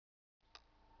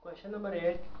Question number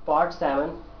 8 part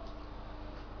 7।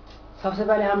 सबसे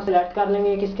पहले हम सिलेक्ट कर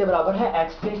लेंगे किसके बराबर है,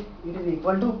 x के। It is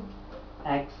equal to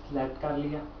x select कर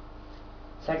लिया।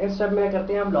 सेकंड स्टेप में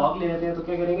करते हैं हम लॉग ले लेते हैं। तो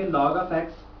क्या करेंगे, log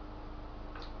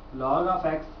of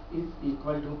x is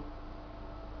equal to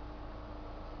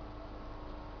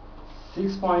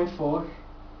 6.4,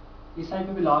 इस साइड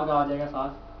पे भी log आ जाएगा साथ,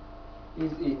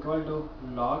 is equal to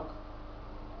log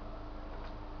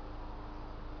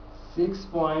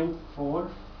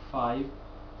 6.45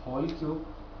 whole cube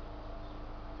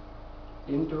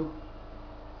into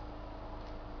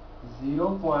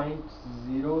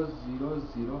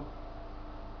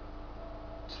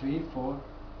 0.00034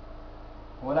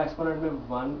 whole exponent में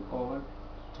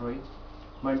 1/3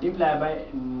 मल्टीप्लाई बाय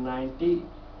 98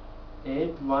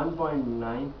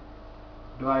 1.9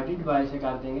 डिवाइडेड बाय से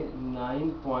कर देंगे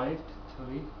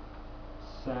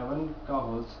 9.37 का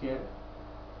होल स्क्वायर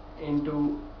इंटू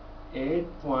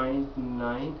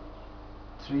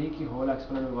 8.93 की होल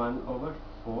एक्सपोनेंट में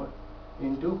 1/4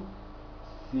 इंटू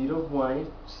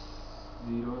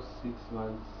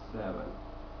 0.0617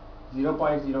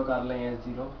 0.0 कर लें,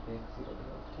 0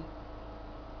 ठीक।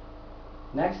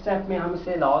 नेक्स्ट स्टेप में हम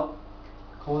इसे लॉग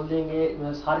खोल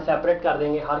देंगे, सारे सेपरेट कर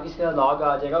देंगे, हर किसी का लॉग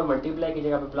आ जाएगा और मल्टीप्लाई की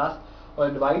जगह पे प्लस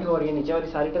और डिवाइड हो रही है नीचे वाली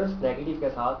सारी टर्म्स नेगेटिव के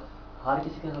साथ, हर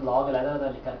किसी का लॉग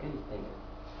अलग-अलग लिख करके लिख देंगे।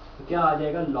 तो क्या आ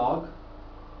जाएगा, लॉग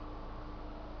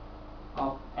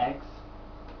ऑफ x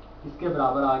इसके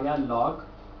बराबर आ गया log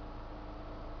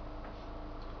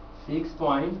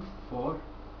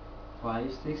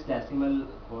 6.456 decimal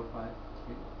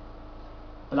 45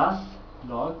 plus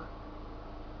log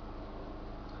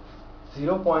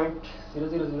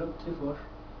 0.00034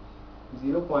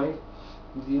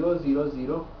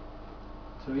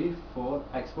 0.00034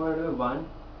 exponent में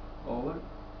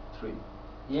 1/3,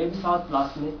 ये भी साथ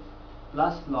प्लस में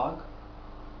प्लस लॉग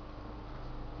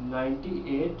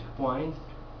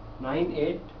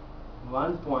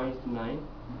 98.981.9,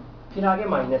 फिर आगे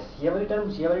माइनस ये वाली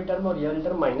टर्म और ये वाली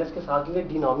टर्म माइनस के साथ, क्योंकि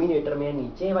डिनोमिनेटर में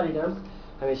नीचे वाली टर्म्स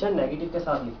हमेशा नेगेटिव के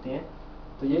साथ लिखते हैं।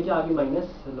 तो ये क्या आ गई,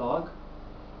 minus log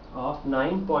of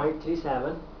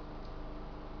 9.37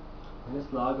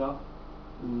 minus log of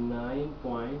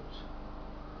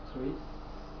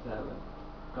 9.37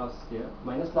 का स्क्वायर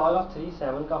माइनस लॉग ऑफ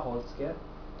 37 का होल स्क्वायर।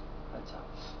 अच्छा,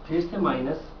 फिर से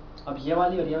माइनस, अब ये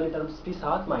वाली और ये वाली टर्म्स भी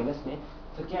साथ माइनस में,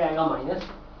 तो क्या आएगा, माइनस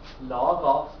लॉग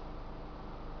ऑफ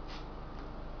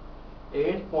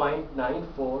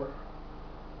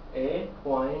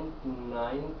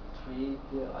 8.93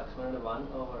 एक्सपोनेंट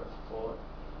 1/4,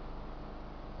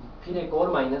 फिर एक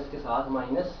और माइनस के साथ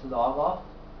माइनस लॉग ऑफ,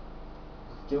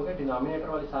 क्योंकि डिनोमिनेटर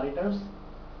वाली सारी टर्म्स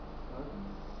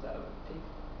 7, ठीक।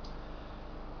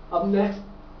 अब नेक्स्ट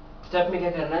स्टेप में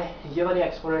क्या करना है, ये वाली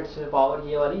एक्सपोनेंट से पावर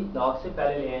ये वाली लॉग से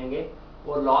पहले ले आएंगे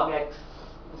और log x,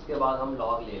 उसके बाद हम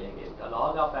log ले लेंगे इनका।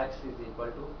 log of x is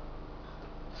equal to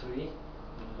 3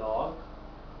 log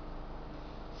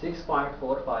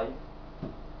 6.45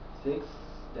 6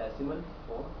 decimal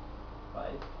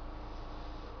 45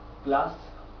 plus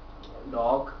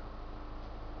log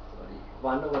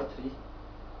 1/3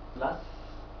 plus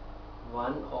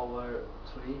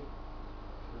 1/3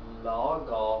 log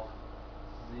of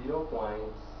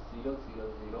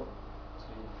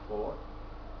 0.00034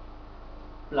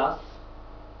 plus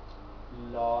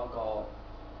log of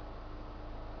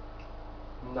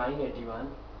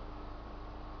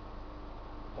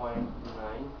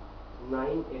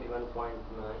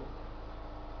 981.9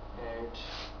 and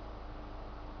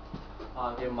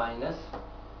आगे माइनस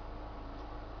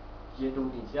ये 2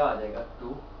 नीचे आ जाएगा,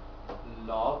 2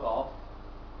 log of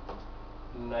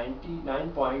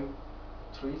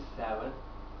 99.37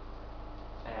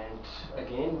 and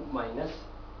again minus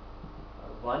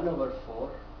 1/4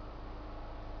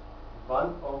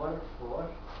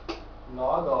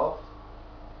 log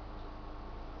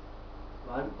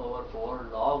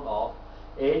of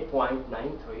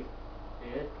 8.93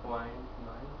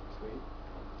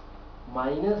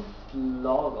 minus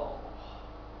log of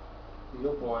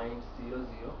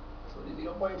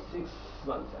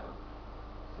 0.617,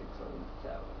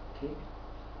 ठीक।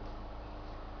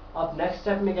 अब नेक्स्ट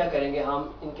स्टेप में क्या करेंगे,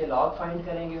 हम इनके लॉग फाइंड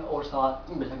करेंगे और साथ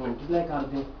बेशक मल्टीप्लाई कर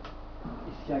दें।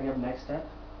 इसके आगे अब नेक्स्ट स्टेप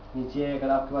नीचे, अगर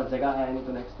आपके पास जगह है नहीं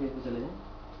तो नेक्स्ट पेज पे चले जाएं।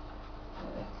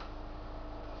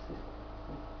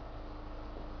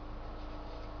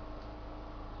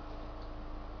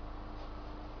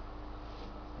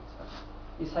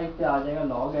 इस साइड पे आ जाएगा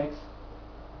log x,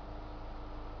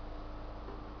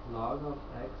 log of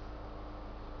x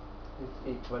is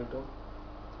equal to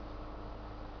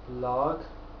log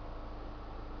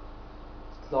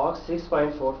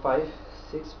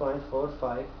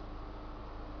 6.45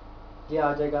 ये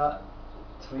आ जाएगा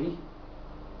 3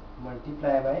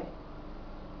 मल्टीप्लाई बाय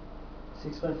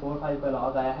 6.45 का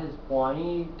लॉग आया है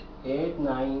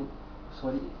 0.89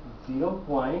 सॉरी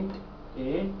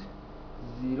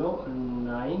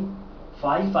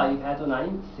 0.8095 है तो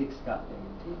 96 कर देंगे,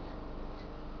 ठीक।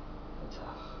 अच्छा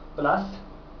प्लस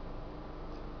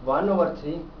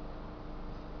 1/3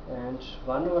 एंड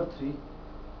 1/3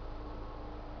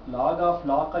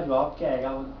 लॉग का जवाब क्या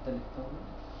आएगा वो तो लिखता हूँ,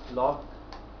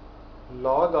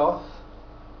 लॉग ऑफ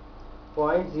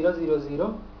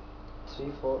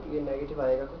 0.00034, ये नेगेटिव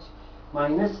आएगा कुछ,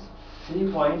 माइनस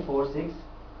 3.46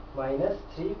 माइनस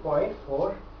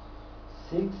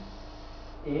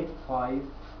 3.4685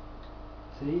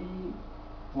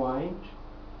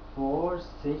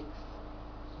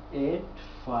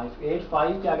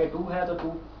 3.4685 के आगे 2 है तो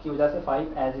 2 की वजह से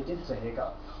 5 एज इट इज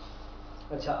रहेगा।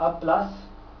 अच्छा अब प्लस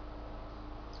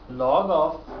लॉग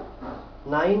ऑफ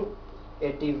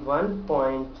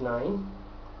 981.9,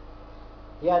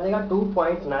 ये आ जाएगा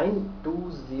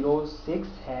 2.9206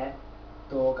 है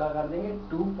तो क्या कर देंगे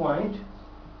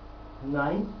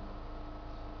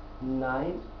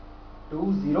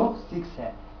 2.99206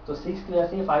 है तो 6 की वजह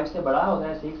से ये 5 से बड़ा होता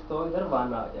है 6 तो इधर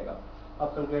 1 आ जाएगा। अब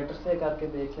कैलकुलेटर से करके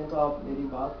देख लें तो आप मेरी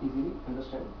बात इजीली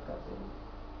अंडरस्टैंड कर देंगे,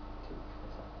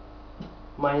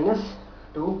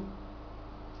 -2।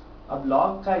 अब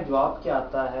लॉग का जवाब क्या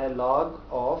आता है, log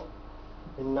of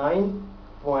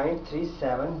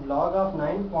 9.37, log of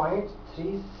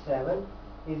 9.37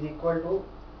 is equal to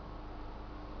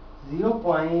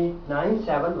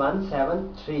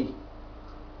 0.97173,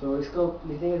 तो इसको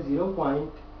लिखेंगे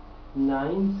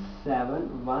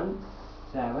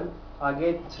 0.9717,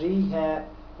 आगे 3 है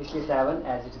इसलिए 7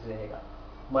 एज इट रहेगा,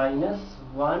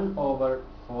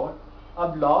 -1/4। अब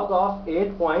log of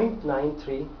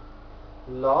 8.93,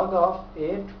 log of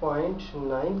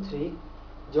 8.93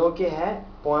 जो कि है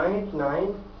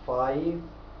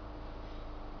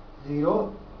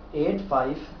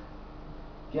 0.95085,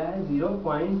 क्या है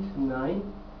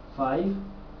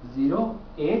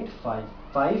 0.95085,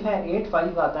 5 है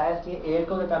 85 आता है इसलिए 8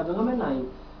 को कर दूंगा मैं 9,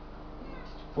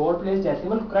 4 प्लेस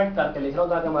डेसिमल करेक्ट करके लिख रहा हूँ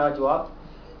ताकि हमारा जवाब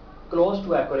क्लोज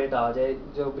टू एक्यूरेट आ जाए,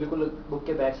 जो बिल्कुल बुक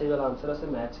के बैक साइड वाला आंसर है उसे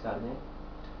मैच कर दें।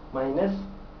 माइनस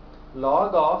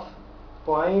लॉग ऑफ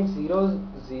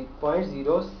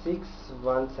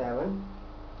 0.0617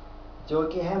 जो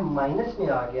कि है माइनस में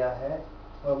आ गया है,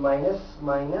 और माइनस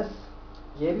माइनस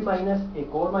ये भी माइनस,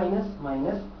 एक और माइनस,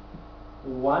 माइनस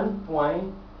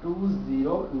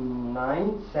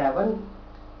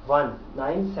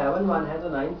 1.20971 है तो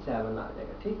 97 आ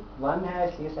जाएगा, ठीक। 1 है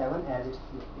इसलिए 7 एज इट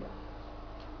लिख दिया।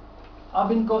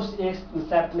 अब इनको एक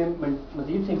स्टेप में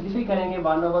मजीद सिंप्लीफाई करेंगे,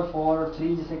 1/4 और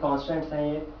 3 जैसे कॉन्स्टेंट्स हैं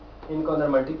ये, इनको अंदर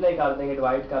मल्टीप्लाई कर देंगे,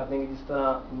 डिवाइड कर देंगे, जिस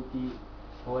तरह इनकी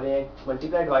हो रहे हैं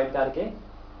मल्टीप्लाई डिवाइड करके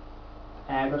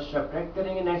ऐड और सब्ट्रैक्ट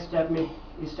करेंगे। नेक्स्ट स्टेप में,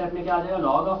 इस स्टेप में क्या आ जाएगा,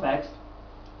 log of x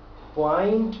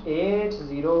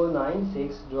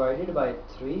 0.8096 divided by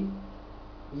 3,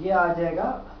 ये आ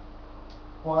जाएगा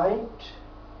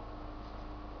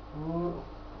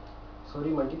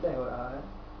मल्टीप्लाई हो रहा है,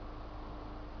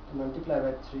 मल्टीप्लाई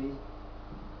बाय 3,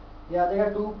 ये आ जाएगा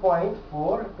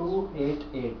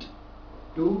 2.4288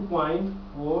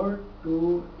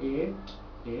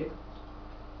 2.4288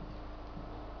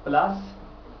 प्लस,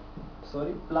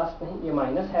 सॉरी प्लस नहीं ये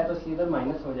माइनस है तो सीधा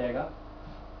माइनस हो जाएगा,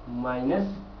 माइनस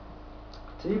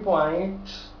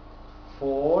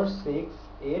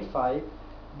 3.4685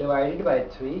 डिवाइडेड बाय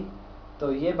 3,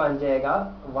 तो ये बन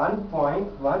जाएगा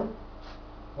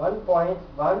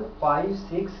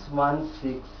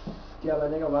 1.15616, क्या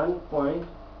बनेगा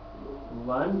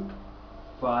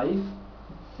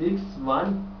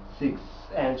 1.15616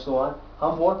 एंड सो ऑन।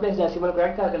 हम 4 प्लेस डेसिमल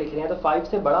करेक्ट करके लिख रहे हैं तो 5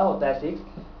 से बड़ा होता है 6,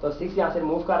 तो 6 यहाँ से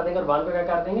रिमूव कर देंगे और 1 को क्या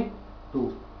कर देंगे 2,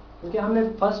 क्योंकि हमने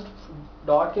फर्स्ट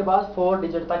डॉट के बाद 4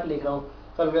 डिजिट तक लिख रहा हूँ।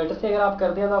 कैलकुलेटर से अगर आप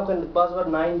करते हैं तो आपका पास बार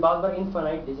 9 बार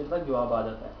इनफाइनाइट डिजिट तक जवाब आ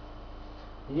जाता है।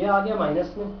 ये आ गया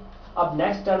माइनस में। अब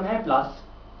नेक्स्ट टर्म है प्लस,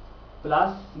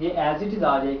 ये एज इट इज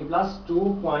आ जाएगी प्लस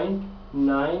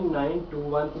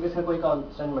 2.9921, क्योंकि इसका कोई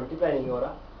कांस्टेंट मल्टीप्लाई नहीं हो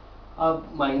रहा। अब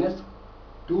माइनस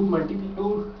 2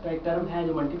 टर्म है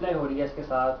जो मल्टीप्लाई हो रही है इसके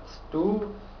साथ, 2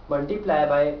 मल्टीप्लाई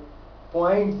बाय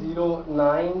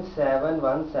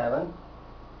 0.9717,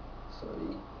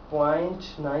 सॉरी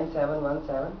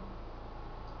 0.9717,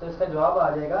 तो इसका जवाब आ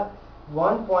जाएगा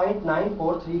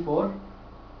 1.9434,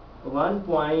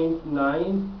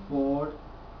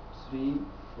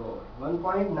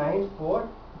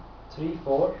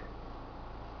 1.9434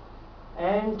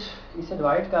 एंड इसे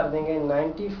डिवाइड कर देंगे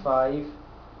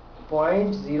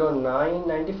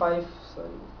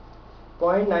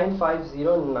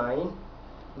 0.9509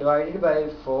 डिवाइडेड बाय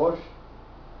 4,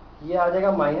 ये आ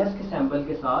जाएगा माइनस के सैंपल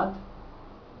के साथ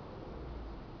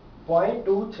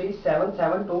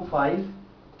 0.237725,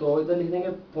 तो इधर लिख देंगे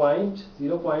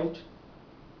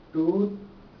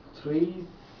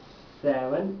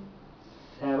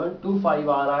 0.237725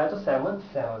 आ रहा है, तो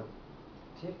 77,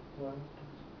 ठीक।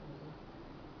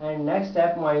 And next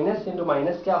step minus into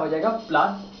minus क्या हो जाएगा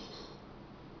प्लस,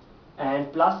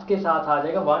 एंड प्लस के साथ आ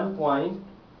जाएगा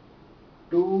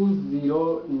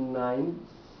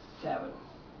 1.2097।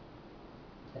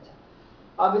 अच्छा,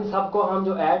 अब इन सबको हम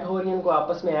जो ऐड हो रही हैं उनको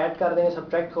आपस में ऐड कर देंगे,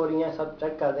 सब्ट्रैक्ट हो रही हैं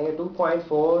सब्ट्रैक्ट कर देंगे।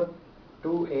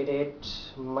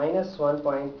 2.4288 minus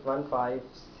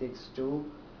 1.1562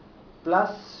 plus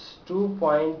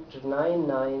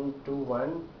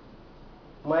 2.9921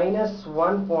 minus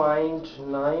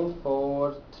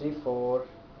 1.9434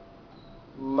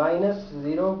 minus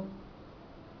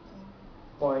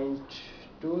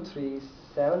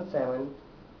 0.2377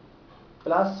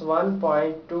 plus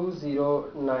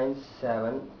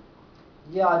 1.2097,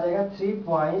 ये आ जाएगा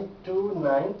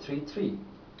 3.2933।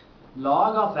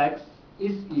 Log of x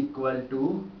is equal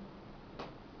to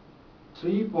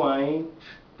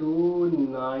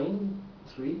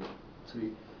 3.2933।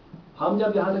 हम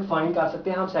जब यहां तक फाइंड कर सकते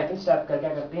हैं, हम सेकंड स्टेप का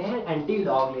क्या करते हैं, एंटी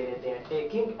लॉग ले लेते हैं,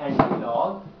 taking anti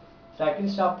log. Second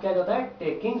step क्या होता है,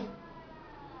 taking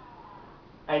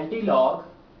anti log,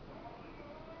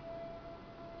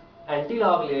 anti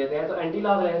log ले लेते हैं। तो एंटी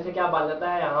लॉग लेने से क्या बन जाता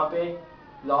है, यहाँ पे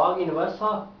लॉग इनवर्स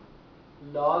था,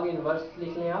 लॉग इनवर्स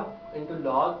लिख लें आप, इंटू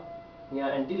लॉग या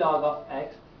एंटी लॉग ऑफ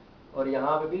एक्स, और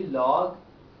यहाँ पे भी लॉग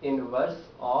इनवर्स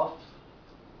ऑफ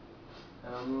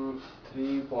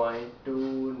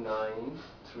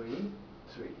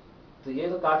 3.2933। तो ये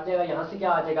तो काट जाएगा, यहाँ से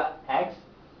क्या आ जाएगा x,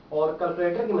 और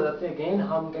कैलकुलेटर की मदद से अगेन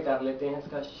हम क्या कर लेते हैं,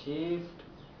 इसका शिफ्ट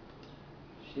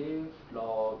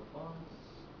लॉग,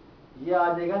 ये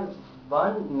आ जाएगा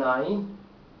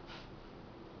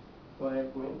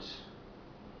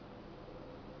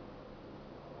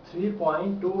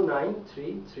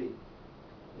 3.2933।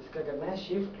 इसका करना है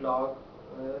शिफ्ट लॉग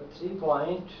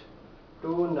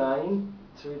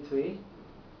 3.2933,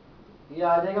 ये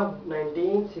आ जाएगा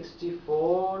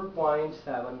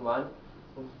 1964.71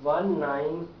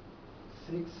 1964.71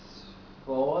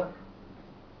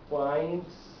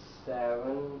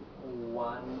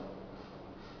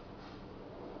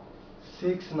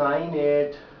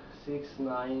 698 इस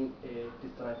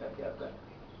तरह करके आपका।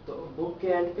 तो बुक के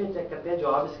एंड पे चेक करते हैं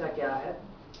जवाब इसका क्या है।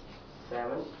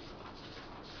 7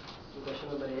 question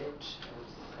number 8 and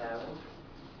 7,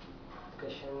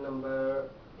 question number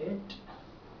 8।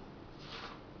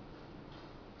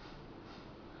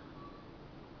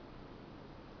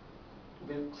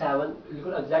 Seven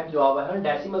बिल्कुल एग्जैक्ट जवाब है,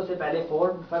 डेसिमल से पहले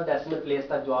 4 फर्स्ट डेसिमल प्लेस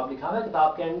तक जवाब लिखा हुआ है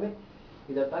किताब के एंड में,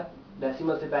 इधर तक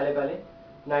डेसिमल से पहले पहले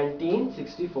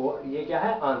 1964, ये क्या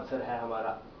है, आंसर है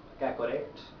हमारा क्या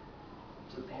करेक्ट।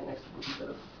 चलते हैं नेक्स्ट बुक की तरफ।